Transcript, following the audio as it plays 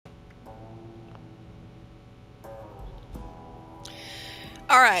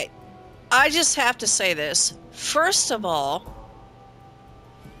Alright, I just have to say this. First of all,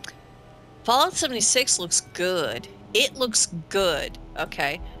 Fallout 76 looks good. It looks good,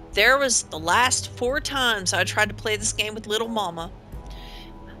 okay? There was the last 4 times I tried to play this game with Little Mama.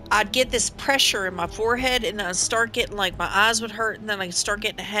 I'd get this pressure in my forehead and I'd start getting, like, my eyes would hurt and then I'd start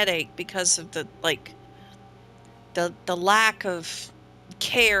getting a headache because of the, like, the lack of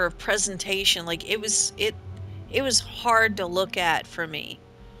care of presentation. Like, it was hard to look at for me.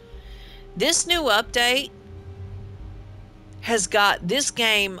 This new update has got this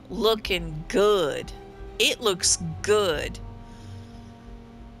game looking good. It looks good.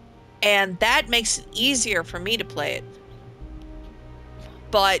 And that makes it easier for me to play it.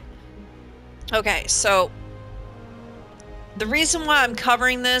 But, okay, so the reason why I'm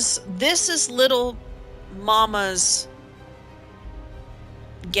covering this is Little Mama's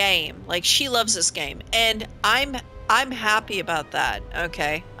game. Like, she loves this game. And I'm happy about that,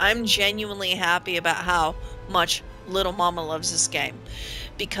 okay? I'm genuinely happy about how much Little Mama loves this game.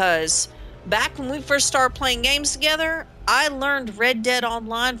 Because back when we first started playing games together, I learned Red Dead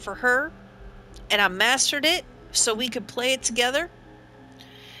Online for her, and I mastered it so we could play it together.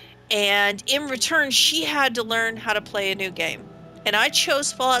 And in return, she had to learn how to play a new game. And I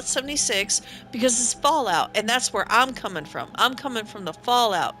chose Fallout 76 because it's Fallout, and that's where I'm coming from. I'm coming from the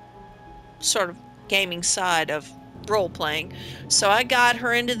Fallout sort of gaming side of role-playing. So I got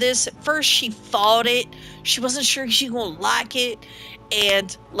her into this. At first, she fought it. She wasn't sure she was gonna like it.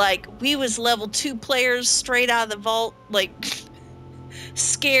 And, like, we was level 2 players straight out of the vault, like,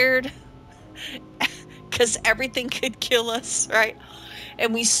 scared. Because everything could kill us, right?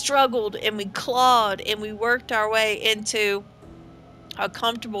 And we struggled, and we clawed, and we worked our way into a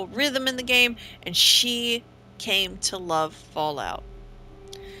comfortable rhythm in the game, and she came to love Fallout.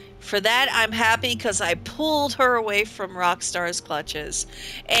 For that, I'm happy because I pulled her away from Rockstar's clutches,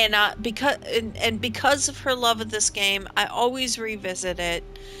 and because of her love of this game, I always revisit it.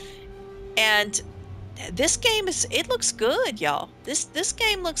 And this game it looks good, y'all. This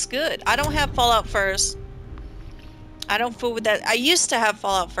game looks good. I don't have Fallout First. I don't fool with that. I used to have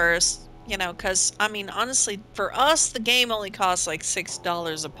Fallout First, you know, because I mean, honestly, for us, the game only costs like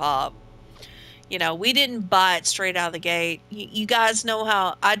 $6 a pop. You know, we didn't buy it straight out of the gate. You guys know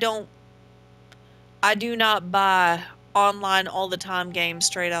how I do not buy online all the time games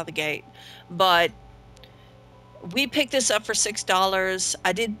straight out of the gate. But we picked this up for $6.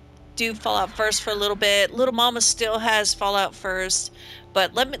 I did do Fallout First for a little bit. Little Mama still has Fallout First.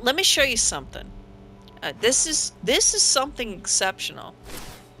 But let me show you something. This is something exceptional.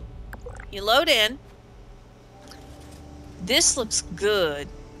 You load in. This looks good.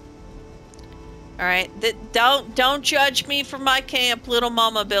 All right, don't judge me for my camp. Little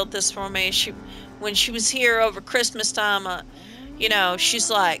Mama built this for me. When she was here over Christmas time, you know,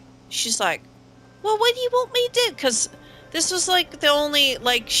 she's like, well, what do you want me to do? Because this was like the only,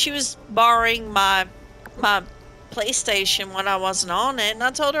 like, she was borrowing my PlayStation when I wasn't on it, and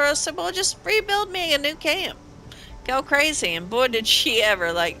I told her, I said, well, just rebuild me a new camp. Go crazy. And boy, did she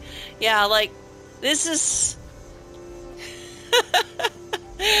ever. Like, yeah, like, this is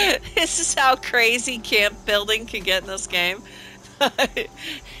this is how crazy camp building can get in this game.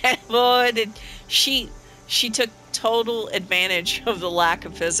 And boy, did she took total advantage of the lack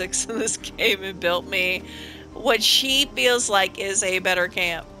of physics in this game and built me what she feels like is a better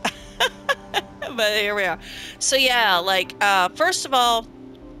camp. But here we are. So yeah, like, first of all,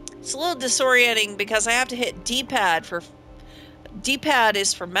 it's a little disorienting because I have to hit D-pad for... D-pad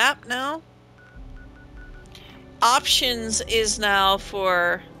is for map now. Options is now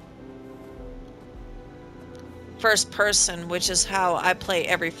for first person, which is how I play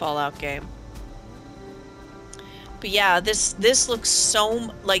every Fallout game. But yeah, this looks so...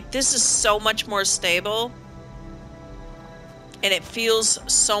 like, this is so much more stable. And it feels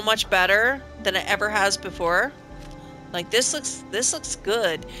so much better than it ever has before. Like, this looks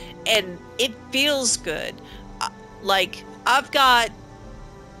good. And it feels good. Like, I've got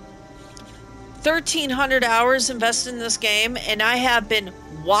 1,300 hours invested in this game, and I have been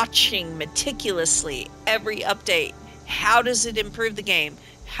watching meticulously every update. How does it improve the game?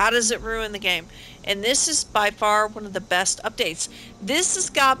 How does it ruin the game? And this is by far one of the best updates. This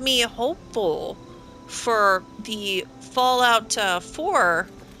has got me hopeful for the Fallout 4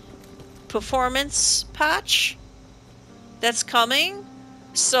 performance patch that's coming.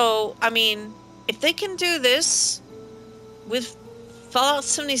 So, I mean, if they can do this with Fallout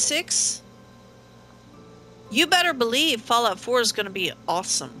 76, you better believe Fallout 4 is going to be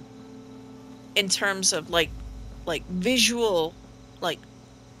awesome in terms of like visual, like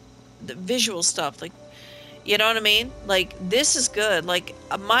the visual stuff. Like, You know what I mean? Like, this is good. Like,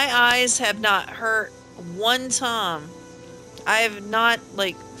 my eyes have not hurt one time. I have not,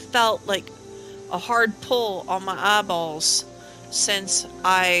 like, felt like a hard pull on my eyeballs since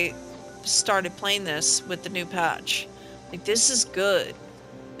I started playing this with the new patch. Like, this is good.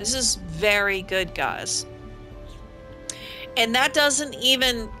 This is very good, guys. And that doesn't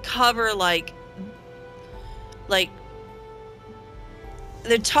even cover, like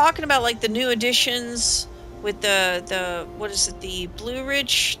they're talking about, like, the new additions with the what is it, the Blue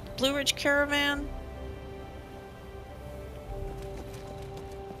Ridge Caravan?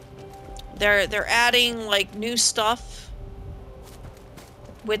 They're adding, like, new stuff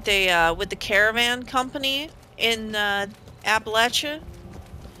with the caravan company in Appalachia,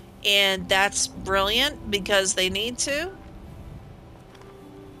 and that's brilliant because they need to.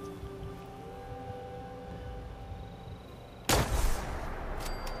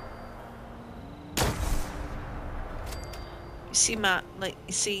 You see my, like,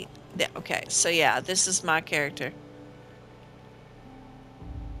 you see that? Okay, so yeah, this is my character.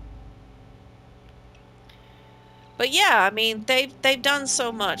 But yeah, I mean, they've done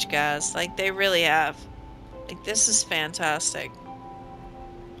so much, guys. Like, they really have. Like, this is fantastic.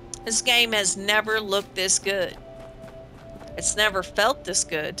 This game has never looked this good. It's never felt this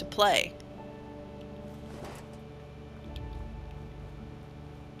good to play.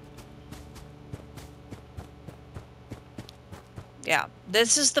 Yeah,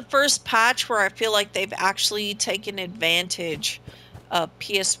 this is the first patch where I feel like they've actually taken advantage of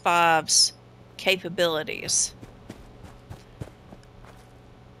PS5's capabilities.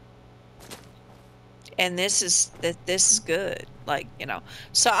 And this is good. Like, you know.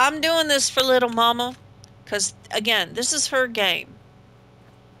 So I'm doing this for little mama because, again, this is her game.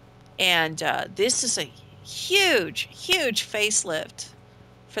 And this is a huge, huge facelift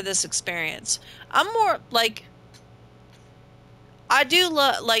for this experience. I'm more like, I do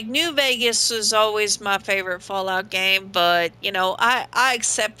love, like, New Vegas is always my favorite Fallout game, but, you know, I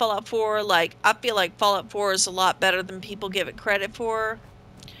accept Fallout 4. Like, I feel like Fallout 4 is a lot better than people give it credit for.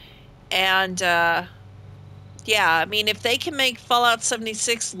 And, yeah, I mean, if they can make Fallout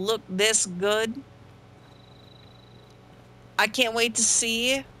 76 look this good, I can't wait to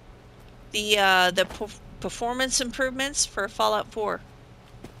see the performance improvements for Fallout 4.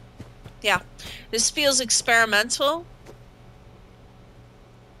 Yeah, this feels experimental.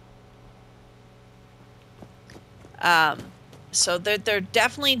 So they're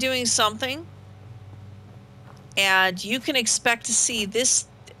definitely doing something, and you can expect to see this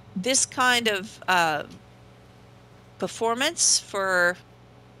kind of performance for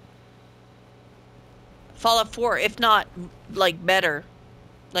Fallout 4, if not, like, better.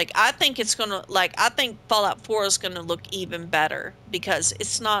 Like, I think it's gonna, like, I think Fallout 4 is gonna look even better because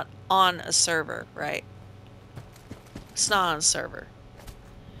it's not on a server, right? It's not on a server.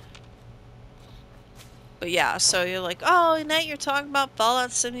 But yeah, so you're like, oh, Nate, you're talking about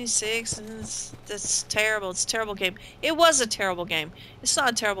Fallout 76, and it's terrible. It's a terrible game. It was a terrible game. It's not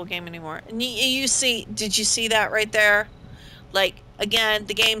a terrible game anymore. And you see, did you see that right there? Like, again,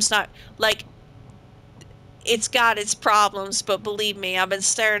 the game's not, like, it's got its problems, but believe me, I've been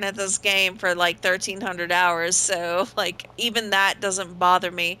staring at this game for like 1,300 hours, so, like, even that doesn't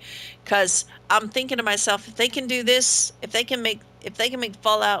bother me, because I'm thinking to myself, if they can do this, if they can make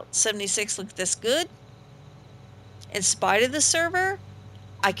Fallout 76 look this good, in spite of the server,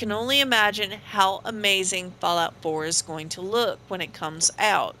 I can only imagine how amazing Fallout 4 is going to look when it comes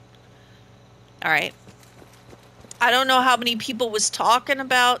out. Alright. I don't know how many people was talking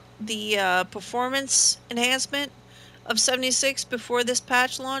about the performance enhancement of 76 before this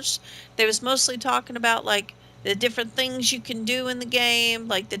patch launched. They was mostly talking about, like, the different things you can do in the game,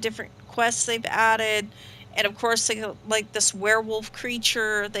 like the different quests they've added, and of course, like this werewolf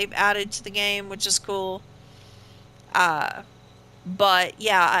creature they've added to the game, which is cool. But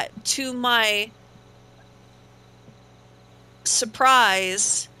yeah, to my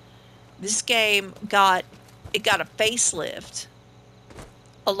surprise, this game got a facelift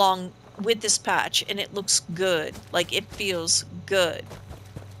along with this patch, and it looks good. Like, it feels good.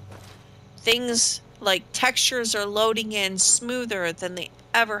 Things like textures are loading in smoother than they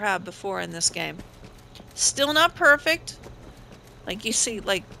ever have before in this game. Still not perfect. Like, you see,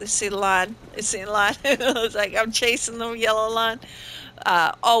 like, you see the line. You see the line? It's like I'm chasing the yellow line.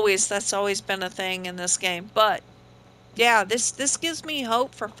 That's always been a thing in this game. But yeah, this gives me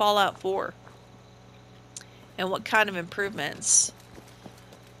hope for Fallout 4. And what kind of improvements.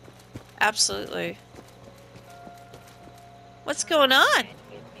 Absolutely. What's going on?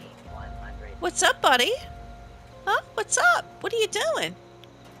 What's up, buddy? Huh? What's up? What are you doing?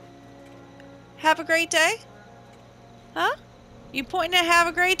 Have a great day? Huh? You pointing to have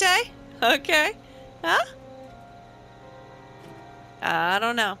a great day? Okay. Huh? I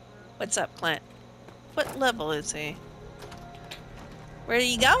don't know. What's up, Clint? What level is he? Where are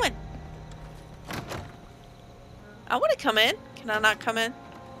you going? I want to come in. Can I not come in?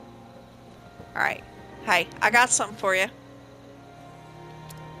 Alright. Hey, I got something for you.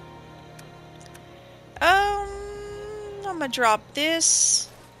 I'm gonna drop this.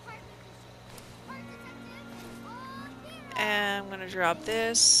 And I'm gonna drop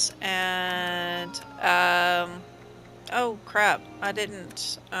this. And, oh crap. I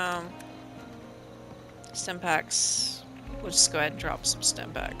didn't, stim packs. We'll just go ahead and drop some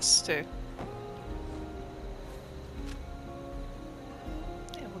stim packs too.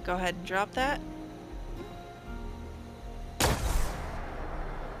 And we'll go ahead and drop that.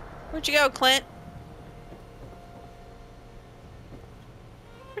 Where'd you go, Clint?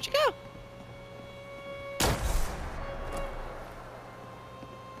 Where'd you go?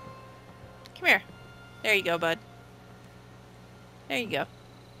 Come here. There you go, bud. There you go.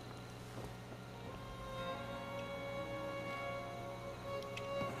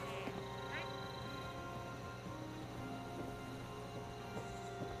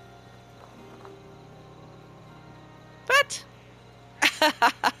 What?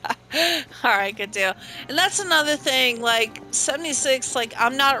 Alright, good deal. And that's another thing, like, 76, like,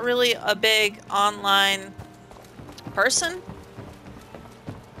 I'm not really a big online person.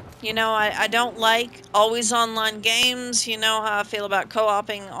 You know, I don't like always online games. You know how I feel about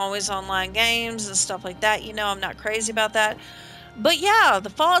co-oping always online games and stuff like that. You know, I'm not crazy about that. But yeah,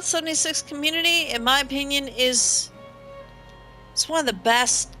 the Fallout 76 community, in my opinion, it's one of the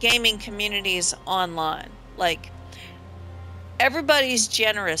best gaming communities online. Like, everybody's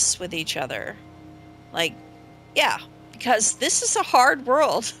generous with each other. Like, yeah, because this is a hard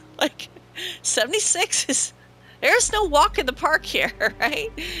world. Like, 76 is... There's no walk in the park here, right?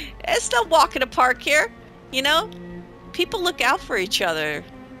 There's no walk in the park here, you know? People look out for each other.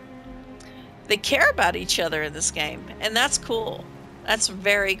 They care about each other in this game, and that's cool. That's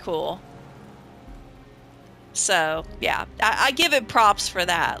very cool. So, yeah, I give it props for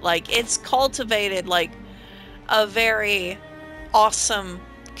that. Like, it's cultivated, like, a very awesome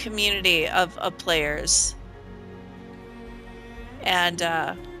community of players. And,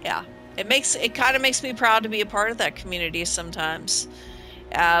 yeah. It kind of makes me proud to be a part of that community sometimes.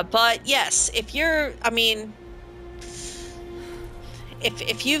 But yes, if you're, I mean,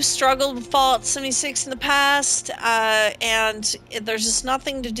 if you've struggled with Fallout 76 in the past, and there's just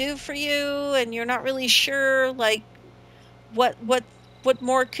nothing to do for you, and you're not really sure, like, what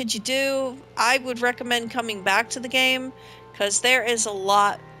more could you do, I would recommend coming back to the game, because there is a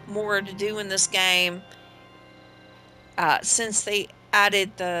lot more to do in this game, since they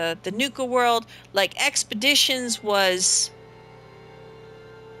added the Nuka world. Like, Expeditions was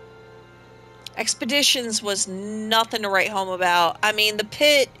nothing to write home about. I mean, the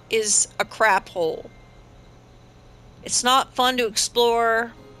pit is a crap hole. It's not fun to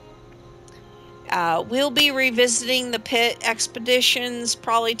explore. We'll be revisiting the pit Expeditions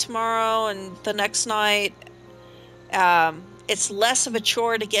probably tomorrow and the next night. It's less of a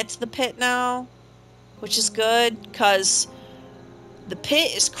chore to get to the pit now, which is good, because the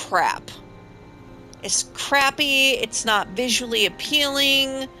pit is crap. It's crappy. It's not visually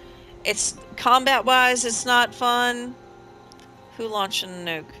appealing. It's combat-wise, it's not fun. Who launched a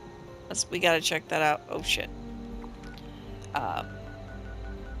nuke? We gotta check that out. Oh shit.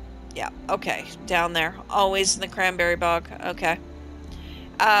 Yeah. Okay. Down there. Always in the cranberry bog. Okay.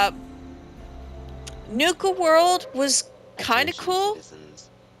 Nuka World was kind of cool. Citizens.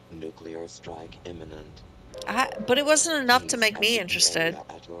 Nuclear strike imminent. But it wasn't enough to make me interested.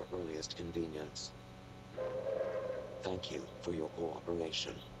 At your earliest convenience. Thank you for your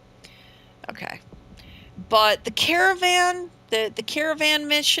cooperation. Okay. But the caravan, the caravan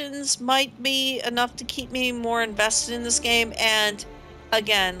missions might be enough to keep me more invested in this game. And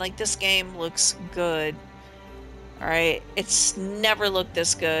again, like, this game looks good. Alright, it's never looked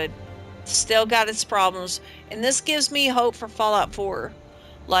this good. Still got its problems. And this gives me hope for Fallout 4.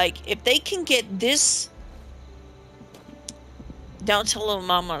 Like, if they can get this... Don't tell little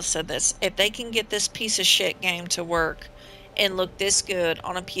mama I said this. If they can get this piece of shit game to work and look this good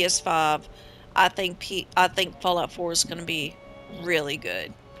on a PS5, I think Fallout 4 is going to be really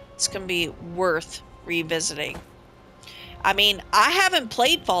good. It's going to be worth revisiting. I mean, I haven't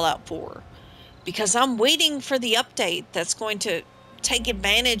played Fallout 4 because I'm waiting for the update that's going to take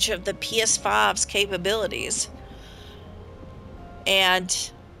advantage of the PS5's capabilities.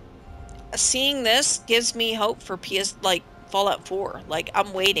 And seeing this gives me hope for Fallout 4. Like,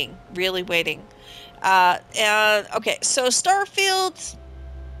 I'm waiting, really waiting. And okay, so Starfield,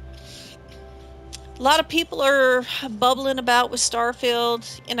 a lot of people are bubbling about with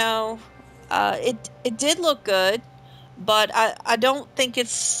Starfield. You know, it did look good, but I don't think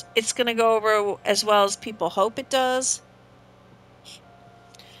it's gonna go over as well as people hope it does.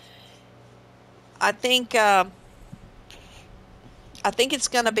 I think it's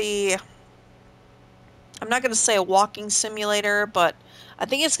gonna be. I'm not gonna say a walking simulator, but I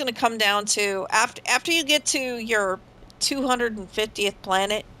think it's gonna come down to after you get to your 250th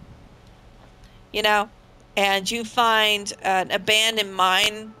planet, you know, and you find an abandoned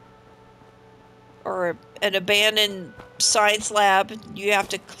mine or an abandoned science lab, you have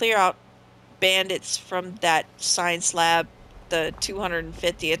to clear out bandits from that science lab the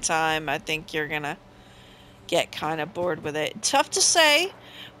 250th time. I think you're gonna get kind of bored with it. Tough to say,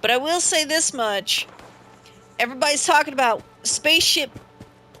 but I will say this much. Everybody's talking about spaceship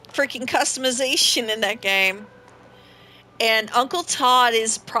freaking customization in that game. And Uncle Todd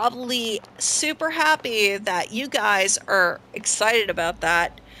is probably super happy that you guys are excited about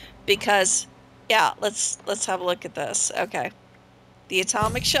that because yeah, let's have a look at this. Okay. The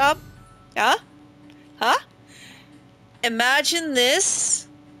Atomic Shop? Huh? Huh? Imagine this.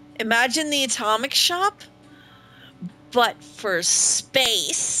 Imagine the Atomic Shop, but for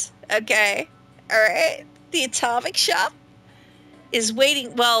space. Okay? Alright? The Atomic Shop is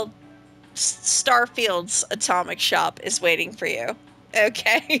waiting. Well, Starfield's Atomic Shop is waiting for you.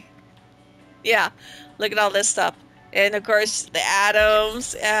 Okay? Yeah. Look at all this stuff. And of course, the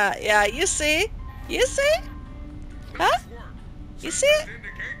atoms. Yeah, you see? You see? Huh? You see it?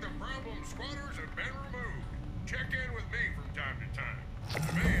 Indicate the problem squatters have been removed. Check in with me from time to time.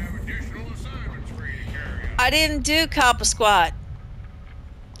 I may have additional assignments for you to carry out. I didn't do Kappa Squat.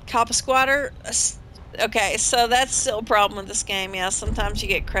 Kappa Squatter? Okay, so that's still a problem with this game. Yeah, sometimes you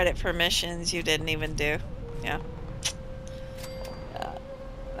get credit for missions you didn't even do. Yeah.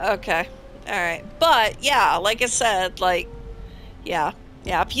 Okay. Alright. But, yeah, like I said, like, yeah.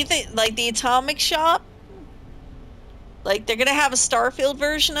 Yeah, if you think, like, the Atomic Shop, like, they're gonna have a Starfield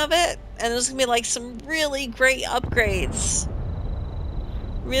version of it, and there's gonna be, like, some really great upgrades.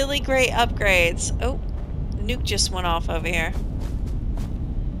 Really great upgrades. Oh, nuke just went off over here.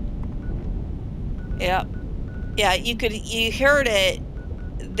 Yep. Yeah, you heard it.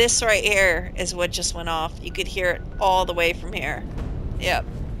 This right here is what just went off. You could hear it all the way from here. Yep.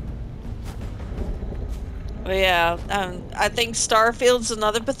 But yeah, I think Starfield's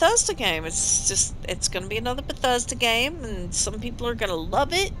another Bethesda game. It's gonna be another Bethesda game, and some people are gonna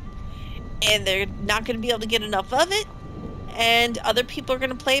love it, and they're not gonna be able to get enough of it, and other people are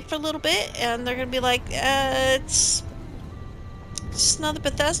gonna play it for a little bit, and they're gonna be like, it's just another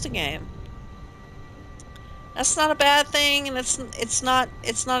Bethesda game. That's not a bad thing, and it's not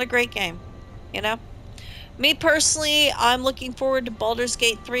a great game, you know? Me personally, I'm looking forward to Baldur's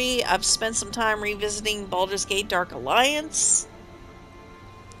Gate 3. I've spent some time revisiting Baldur's Gate Dark Alliance.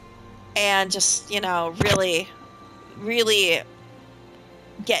 And just, you know, really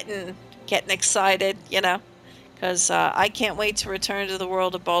getting excited, you know? Because I can't wait to return to the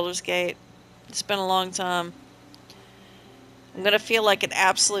world of Baldur's Gate. It's been a long time. I'm going to feel like an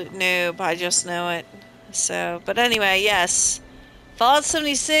absolute noob. I just know it. So, but anyway, yes. Fallout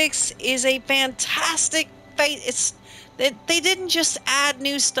 76 is a fantastic they didn't just add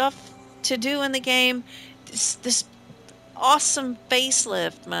new stuff to do in the game. This awesome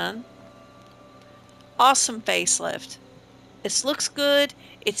facelift, man. Awesome facelift. It looks good.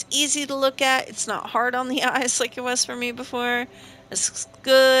 It's easy to look at. It's not hard on the eyes like it was for me before. It's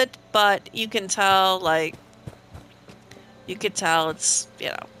good, but you can tell, like, it's, you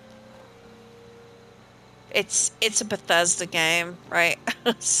know, it's a Bethesda game, right?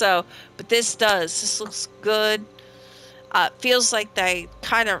 So, but this looks good. It feels like it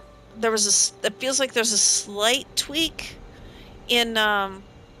feels like there's a slight tweak in,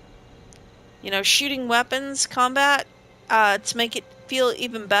 you know, shooting weapons combat, to make it feel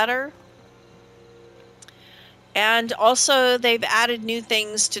even better. And also, they've added new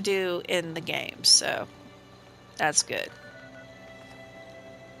things to do in the game, so that's good.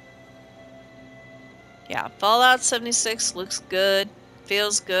 Yeah, Fallout 76 looks good,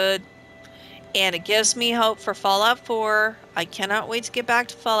 feels good, and it gives me hope for Fallout 4. I cannot wait to get back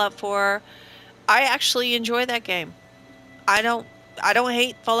to Fallout 4. I actually enjoy that game. I don't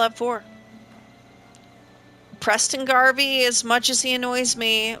hate Fallout 4. Preston Garvey, as much as he annoys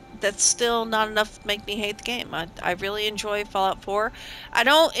me, that's still not enough to make me hate the game. I really enjoy Fallout 4. I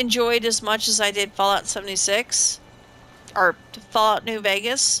don't enjoy it as much as I did Fallout 76 or Fallout New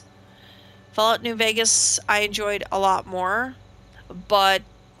Vegas. Fallout New Vegas I enjoyed a lot more, but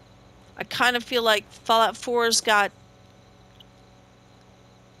I kind of feel like Fallout 4's got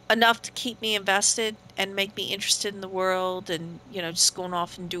enough to keep me invested and make me interested in the world and, you know, just going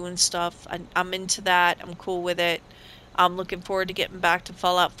off and doing stuff. I'm into that. I'm cool with it. I'm looking forward to getting back to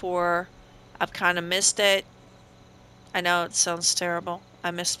Fallout 4. I've kind of missed it. I know it sounds terrible.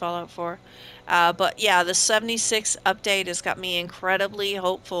 I missed Fallout 4. But yeah, the 76 update has got me incredibly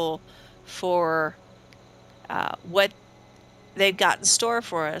hopeful for what they've got in store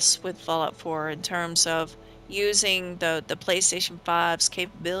for us with Fallout 4 in terms of using the PlayStation 5's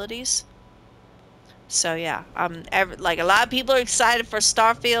capabilities. So yeah, like a lot of people are excited for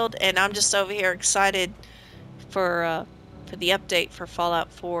Starfield, and I'm just over here excited for the update for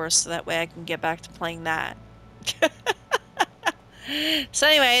Fallout 4, so that way I can get back to playing that. So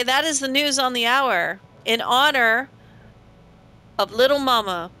anyway, that is the news on the hour. In honor of little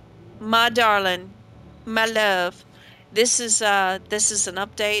mama, my darling, my love, this is an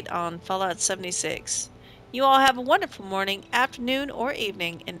update on Fallout 76. You all have a wonderful morning, afternoon, or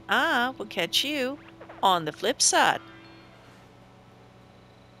evening, and I will catch you on the flip side.